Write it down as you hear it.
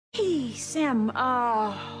Hey, Sam,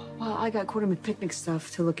 well, I got Quarterman picnic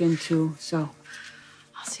stuff to look into, so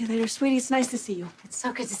I'll see you later. Sweetie, it's nice to see you. It's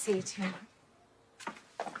so good to see you, too.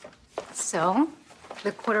 So,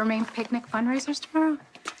 the Quartermain picnic fundraisers tomorrow?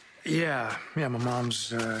 Yeah, my mom's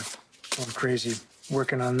going crazy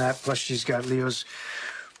working on that. Plus, she's got Leo's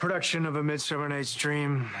production of A Midsummer Night's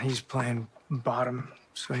Dream. He's playing bottom,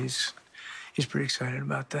 so he's pretty excited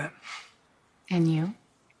about that. And you?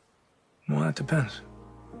 Well, that depends.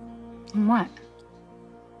 And what?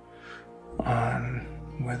 On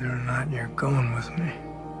whether or not you're going with me.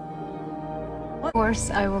 Of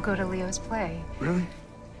course, I will go to Leo's play. Really?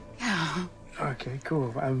 Yeah. Okay,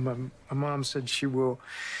 cool. My mom said she will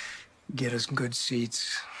get us good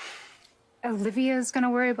seats. Olivia's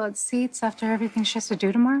gonna worry about seats after everything she has to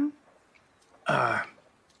do tomorrow?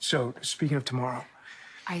 So, speaking of tomorrow...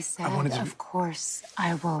 I said, of course,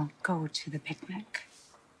 I will go to the picnic.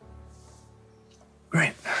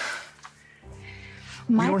 Great.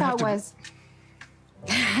 My thought was...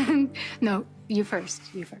 No, you first.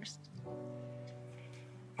 You first.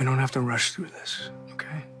 We don't have to rush through this,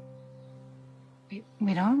 okay?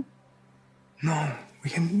 We don't? No, we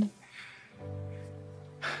can...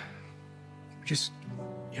 Just,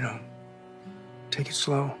 take it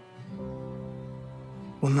slow.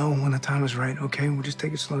 We'll know when the time is right, okay? We'll just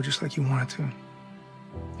take it slow, just like you wanted to.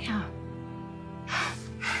 Yeah.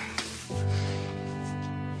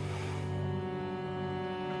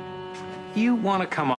 You want to come